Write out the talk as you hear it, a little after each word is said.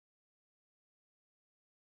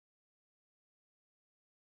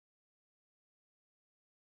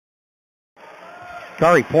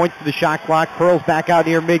Curry points to the shot clock, curls back out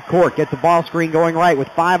near midcourt, gets the ball screen going right with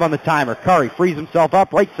 5 on the timer. Curry frees himself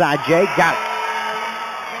up, right side, Jay, got it.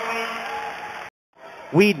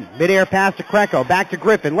 Whedon, midair pass to Kreko, back to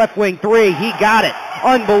Griffin, left wing 3, he got it.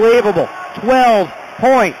 Unbelievable,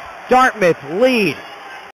 12-point Dartmouth lead.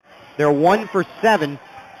 They're 1 for 7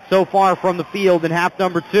 so far from the field in half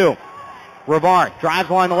number 2. Rivard drives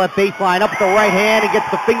along the left baseline, up with the right hand, and gets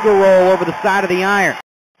the finger roll over the side of the iron.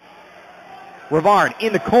 Rivard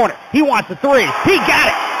in the corner. He wants the 3. He got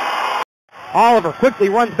it! Oliver quickly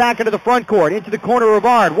runs back into the front court, into the corner.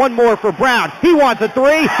 Rivard. One more for Brown. He wants a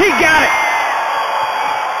 3. He got it!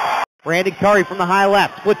 Brandon Curry from the high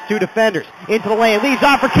left. Splits 2 defenders. Into the lane. Leaves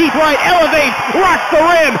off for Keith Wright. Elevates. Rocks the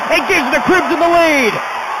rim. And gives the Crimson the lead.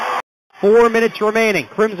 4 minutes remaining.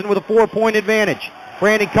 Crimson with a 4-point advantage.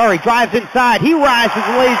 Brandon Curry drives inside. He rises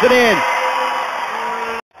and lays it in.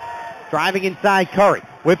 Driving inside, Curry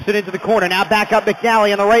whips it into the corner. Now back up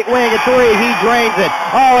McNally on the right wing. A 3. He drains it.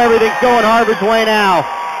 Oh, everything's going Harvard's way now.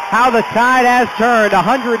 How the tide has turned.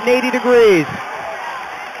 180 degrees.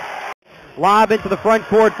 Lob into the front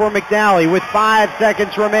court for McNally with 5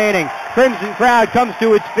 seconds remaining. Crimson crowd comes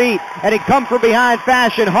to its feet, and in come-from-behind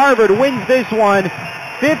fashion, Harvard wins this one.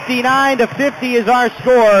 59-50 is our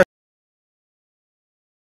score.